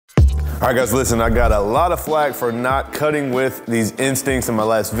All right, guys, listen, I got a lot of flack for not cutting with these Instincts in my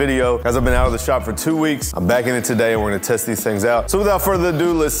last video. Guys, I've been out of the shop for 2 weeks. I'm back in it today and we're gonna test these things out. So without further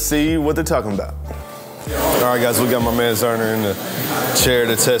ado, let's see what they're talking about. All right, guys, we got my man Zerner in the chair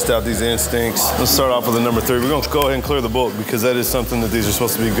to test out these Instincts. Let's start off with the number 3. We're gonna go ahead and clear the bulk because that is something that these are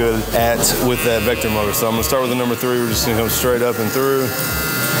supposed to be good at with that vector motor. So I'm gonna start with the number 3. We're just gonna come straight up and through,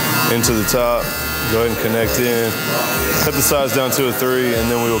 into the top. Go ahead and connect in. Cut the size down to a 3,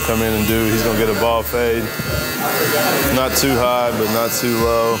 and then we will come in and do, he's gonna get a ball fade. Not too high, but not too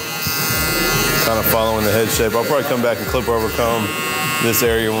low. Kind of following the head shape. I'll probably come back and clip over comb this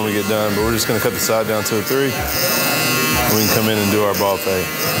area when we get done, but we're just gonna cut the side down to a 3. And we can come in and do our ball fade.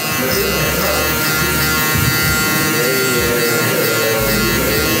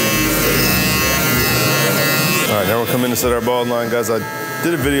 All right, now we'll come in and set our ball line, guys. I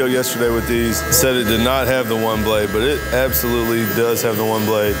did a video yesterday with these, said it did not have the one blade, but it absolutely does have the one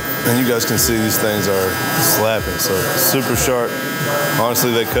blade. And you guys can see these things are slapping, so super sharp.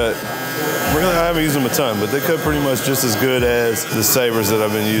 Honestly, they cut, really, I haven't used them a ton, but they cut pretty much just as good as the Sabers that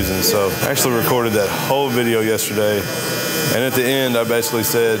I've been using. So I actually recorded that whole video yesterday. And at the end, I basically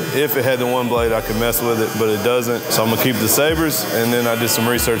said, if it had the one blade, I could mess with it, but it doesn't. So I'm gonna keep the Sabers, and then I did some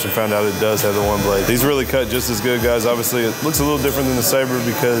research and found out it does have the one blade. These really cut just as good, guys. Obviously, it looks a little different than the Saber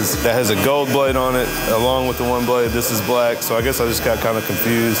because that has a gold blade on it, along with the one blade. This is black, so I guess I just got kind of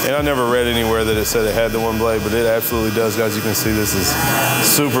confused. And I never read anywhere that it said it had the one blade, but it absolutely does, guys. You can see this is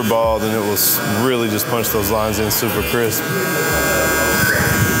super bald, and it will really just punch those lines in super crisp.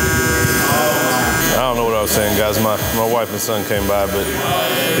 I don't know what I was saying, guys. My wife and son came by, but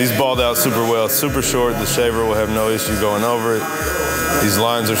these balled out super well. Super short. The shaver will have no issue going over it. These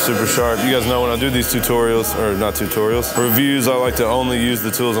lines are super sharp. You guys know when I do these tutorials, or not tutorials, reviews, I like to only use the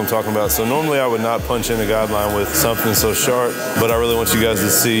tools I'm talking about. So normally I would not punch in a guideline with something so sharp, but I really want you guys to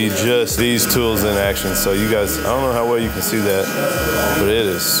see just these tools in action. So you guys, I don't know how well you can see that, but it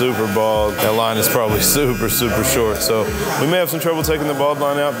is super bald. That line is probably super, super short. So we may have some trouble taking the bald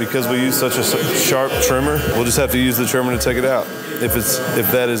line out because we use such a sharp trimmer. We'll just have to use the trimmer to take it out. If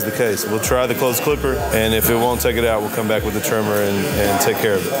that is the case, we'll try the closed clipper, and if it won't take it out, we'll come back with the trimmer and take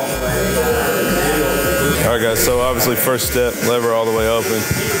care of it. All right, guys, so obviously first step, lever all the way open.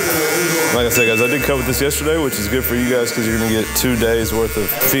 Like I said, guys, I did cut with this yesterday, which is good for you guys because you're gonna get 2 days worth of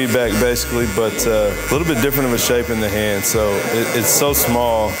feedback basically, but a little bit different of a shape in the hand. So it's so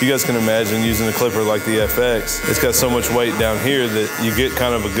small. You guys can imagine using a clipper like the FX. It's got so much weight down here that you get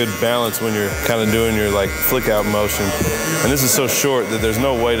kind of a good balance when you're kind of doing your like flick out motion. And this is so short that there's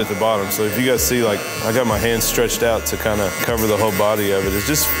no weight at the bottom. So if you guys see, like, I got my hand stretched out to kind of cover the whole body of it. It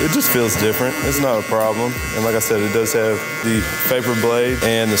just feels different. It's not a problem. And like I said, it does have the Vapor blade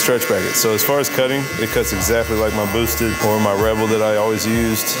and the stretch bracket. So as far as cutting, it cuts exactly like my Boosted or my Rebel that I always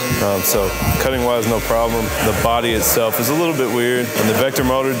used. So cutting wise, no problem. The body itself is a little bit weird. And the vector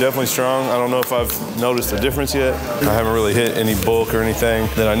motor, definitely strong. I don't know if I've noticed a difference yet. I haven't really hit any bulk or anything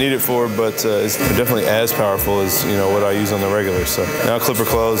that I need it for, but it's definitely as powerful as, you know, what I use on the regular. So now clipper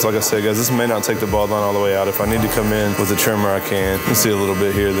closed. Like I said, guys, this may not take the bald line all the way out. If I need to come in with a trimmer, I can. You can see a little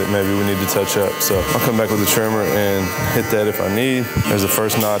bit here that maybe we need to touch up. So I'll come back with the trimmer and hit that if I need. There's the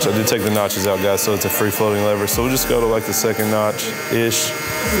first notch. I did take the notches out, guys, so it's a free floating lever. So we'll just go to like the second notch-ish.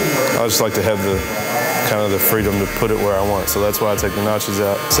 I just like to have the kind of the freedom to put it where I want. So that's why I take the notches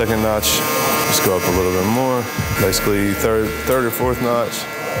out. Second notch, just go up a little bit more. Basically third or fourth notch.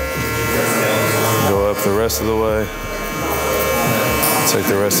 Go up the rest of the way. Take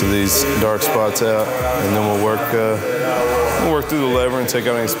the rest of these dark spots out, and then we'll work through the lever and take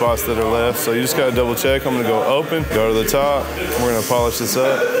out any spots that are left. So you just gotta double check. I'm gonna go open, go to the top. We're gonna polish this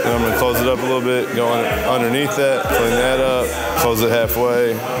up, and I'm gonna close it up a little bit, go underneath that, clean that up, close it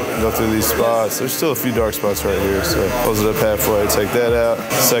halfway, go through these spots. There's still a few dark spots right here, so close it up halfway, take that out.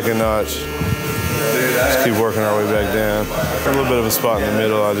 Second notch. Just keep working our way back down. A little bit of a spot in the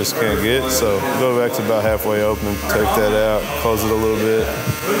middle I just can't get, so go back to about halfway open, take that out, close it a little bit.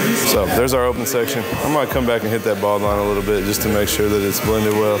 So there's our open section. I might come back and hit that bald line a little bit just to make sure that it's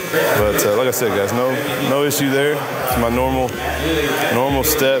blended well. But like I said, guys, no issue there. It's my normal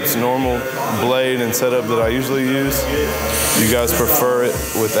steps, normal blade and setup that I usually use. You guys prefer it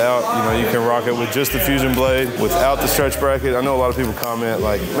without, you know, you can rock it with just the fusion blade, without the stretch bracket. I know a lot of people comment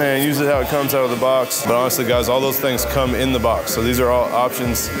like, man, use it how it comes out of the box. But honestly, guys, all those things come in the box. So these are all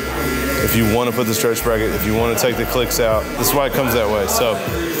options if you want to put the stretch bracket, if you want to take the clicks out. This is why it comes that way. So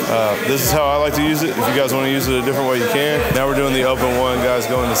this is how I like to use it. If you guys want to use it a different way, you can. Now we're doing the open one, guys,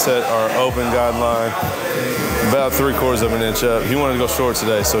 going to set our open guideline about 3/4 of an inch up. He wanted to go short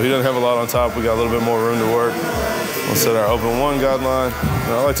today, so he doesn't have a lot on top. We got a little bit more room to work. We'll set our open 1 guideline.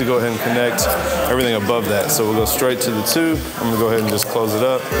 And I like to go ahead and connect everything above that. So we'll go straight to the 2. I'm gonna go ahead and just close it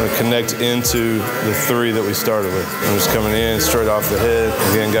up. I'm gonna connect into the 3 that we started with. I'm just coming in straight off the head.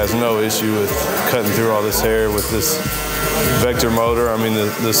 Again, guys, no issue with cutting through all this hair with this vector motor. I mean,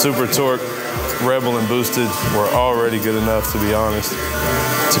 the Super Torque Rebel and Boosted were already good enough, to be honest,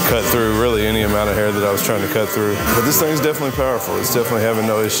 to cut through really any amount of hair that I was trying to cut through. But this thing's definitely powerful. It's definitely having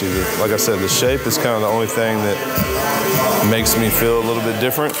no issue. Like I said, the shape is kind of the only thing that makes me feel a little bit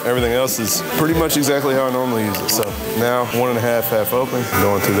different. Everything else is pretty much exactly how I normally use it. So now 1.5 half open,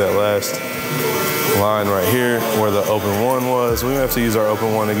 going through that last line right here where the open 1 was. We have to use our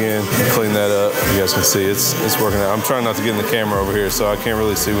open 1 again, clean that up. You guys can see it's working out. I'm trying not to get in the camera over here, so I can't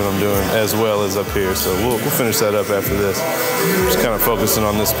really see what I'm doing as well as up here. So we'll finish that up after this. Just kind of focusing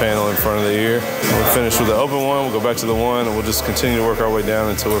on this panel in front of the ear. We'll finish with the open 1, we'll go back to the 1, and we'll just continue to work our way down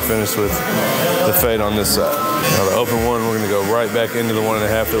until we're finished with the fade on this side. Now the open 1, we're gonna go right back into the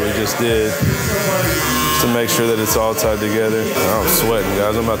 1.5 that we just did, to make sure that it's all tied together. I'm sweating,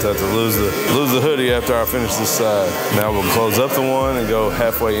 guys. I'm about to have to lose the hoodie after I finish this side. Now we'll close up the 1 and go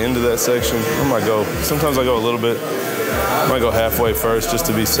halfway into that section. Sometimes I go a little bit, I might go halfway first just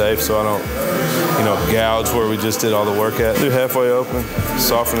to be safe so I don't, gouge where we just did all the work at. Do halfway open,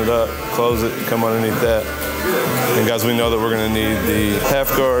 soften it up, close it, come underneath that. And guys, we know that we're gonna need the half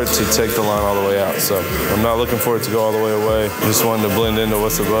guard to take the line all the way out. So I'm not looking for it to go all the way away. Just wanting to blend into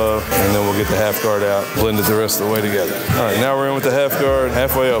what's above, and then we'll get the half guard out, blend it the rest of the way together. All right, now we're in with the half guard,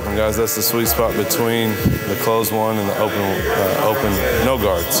 halfway open, guys. That's the sweet spot between the closed 1 and the open no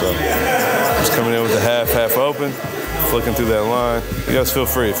guard. So just coming in with the half open, flicking through that line. You guys feel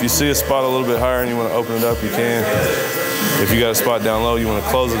free. If you see a spot a little bit higher and you want to open it up, you can. If you got a spot down low, you want to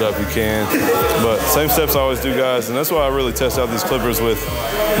close it up, you can. But same steps I always do, guys, and that's why I really test out these clippers with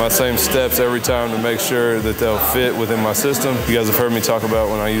my same steps every time to make sure that they'll fit within my system. You guys have heard me talk about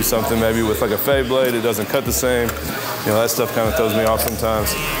when I use something maybe with like a fade blade, it doesn't cut the same. That stuff kind of throws me off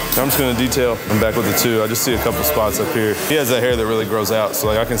sometimes. I'm just gonna detail. I'm back with the 2. I just see a couple spots up here. He has that hair that really grows out, so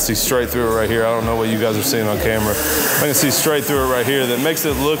like I can see straight through it right here. I don't know what you guys are seeing on camera. I can see straight through it right here. That makes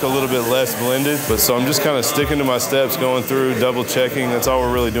it look a little bit less blended. But so I'm just kind of sticking to my steps, going through, double checking. That's all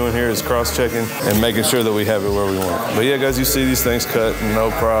we're really doing here is cross checking and making sure that we have it where we want it. But yeah, guys, you see these things cut, no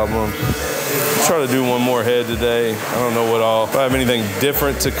problem. Try to do one more head today. I don't know if I have anything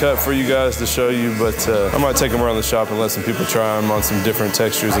different to cut for you guys to show you, but I might take them around the shop and let some people try them on some different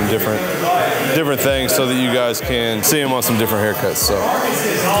textures and different things so that you guys can see them on some different haircuts. So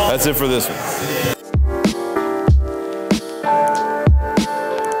that's it for this one.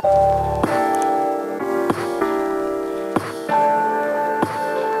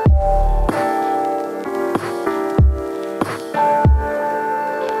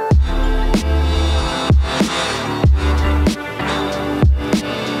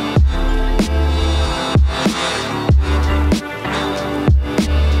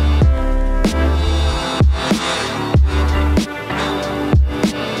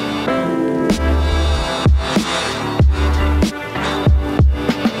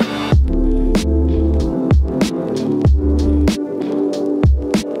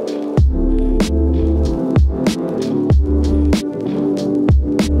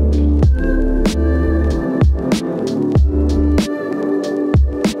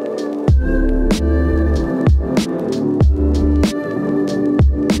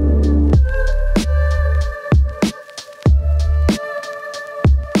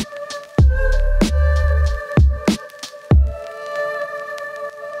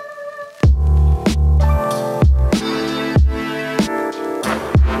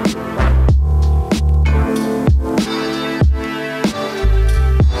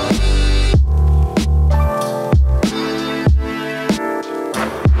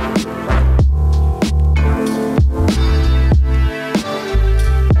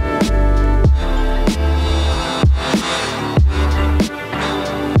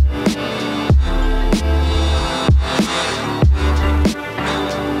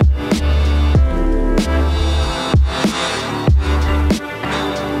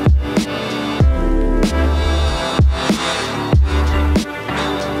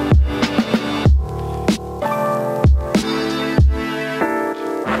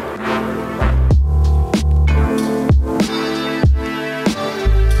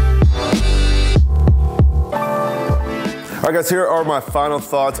 All right, guys, here are my final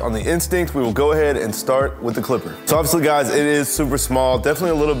thoughts on the Instinct. We will go ahead and start with the clipper. So obviously, guys, it is super small,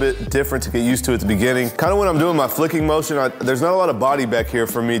 definitely a little bit different to get used to at the beginning. Kind of when I'm doing my flicking motion, there's not a lot of body back here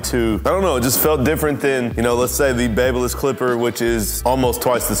for me to, I don't know, it just felt different than, you know, let's say the Babyliss clipper, which is almost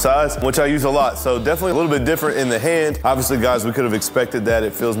twice the size, which I use a lot. So definitely a little bit different in the hand. Obviously, guys, we could have expected that.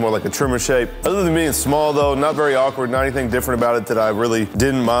 It feels more like a trimmer shape. Other than being small though, not very awkward, not anything different about it that I really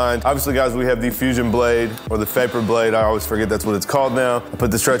didn't mind. Obviously, guys, we have the Fusion blade or the Saber blade. I always forget that's what it's called now. I put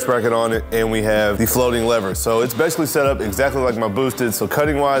the stretch bracket on it and we have the floating lever. So it's basically set up exactly like my boosted. So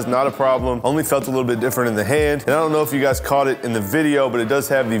cutting wise, not a problem. Only felt a little bit different in the hand. And I don't know if you guys caught it in the video, but it does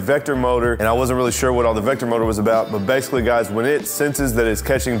have the vector motor. And I wasn't really sure what all the vector motor was about. But basically, guys, when it senses that it's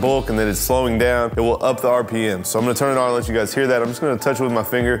catching bulk and that it's slowing down, it will up the RPM. So I'm gonna turn it on and let you guys hear that. I'm just gonna touch it with my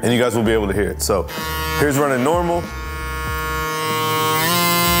finger and you guys will be able to hear it. So here's running normal.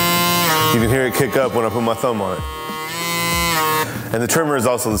 You can hear it kick up when I put my thumb on it. And the trimmer is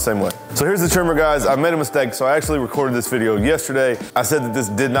also the same way. So here's the trimmer, guys. I made a mistake, so I actually recorded this video yesterday. I said that this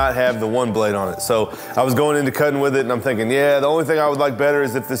did not have the one blade on it. So I was going into cutting with it and I'm thinking, yeah, the only thing I would like better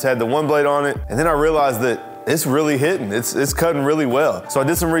is if this had the one blade on it. And then I realized that it's really hitting. It's cutting really well. So I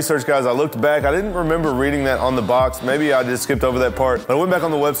did some research, guys. I looked back. I didn't remember reading that on the box. Maybe I just skipped over that part. But I went back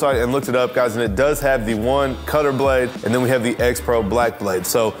on the website and looked it up, guys, and it does have the one cutter blade, and then we have the X Pro black blade.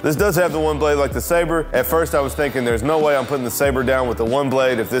 So this does have the one blade like the Saber. At first, I was thinking there's no way I'm putting the Saber down with the one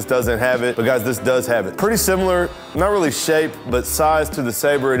blade if this doesn't have it. But guys, this does have it. Pretty similar, not really shape, but size to the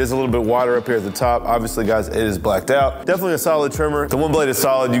Saber. It is a little bit wider up here at the top. Obviously, guys, it is blacked out. Definitely a solid trimmer. The one blade is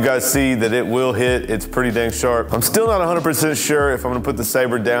solid. You guys see that it will hit. It's pretty dang sharp. I'm still not 100% sure if I'm gonna put the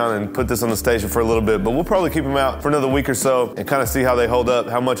Saber down and put this on the station for a little bit, but we'll probably keep them out for another week or so and kind of see how they hold up,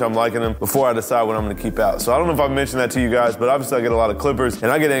 how much I'm liking them before I decide what I'm gonna keep out. So I don't know if I've mentioned that to you guys, but obviously I get a lot of clippers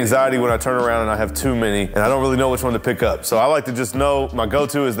and I get anxiety when I turn around and I have too many and I don't really know which one to pick up. So I like to just know my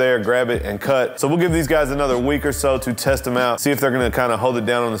go-to is there, grab it and cut. So we'll give these guys another week or so to test them out, see if they're gonna kind of hold it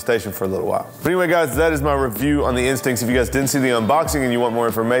down on the station for a little while. But anyway, guys, that is my review on the Instincts. If you guys didn't see the unboxing and you want more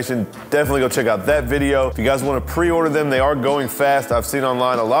information, definitely go check out that video. If you guys wanna pre-order them, they are going fast. I've seen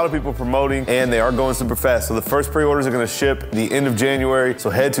online a lot of people promoting and they are going super fast. So the first pre-orders are gonna ship the end of January. So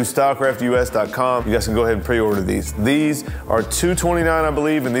head to stylecraftus.com. You guys can go ahead and pre-order these. These are $229, I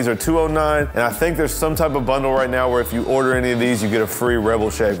believe, and these are $209. And I think there's some type of bundle right now where if you order any of these, you get a free Rebel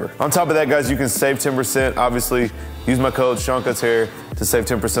shaver. On top of that, guys, you can save 10%. Obviously, use my code Seancutshair to save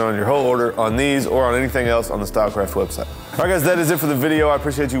 10% on your whole order on these or on anything else on the Stylecraft website. All right, guys, that is it for the video. I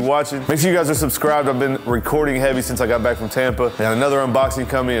appreciate you watching. Make sure you guys are subscribed. I've been recording heavy since I got back from Tampa. I got another unboxing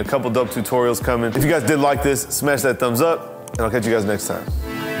coming, a couple dope tutorials coming. If you guys did like this, smash that thumbs up, and I'll catch you guys next time.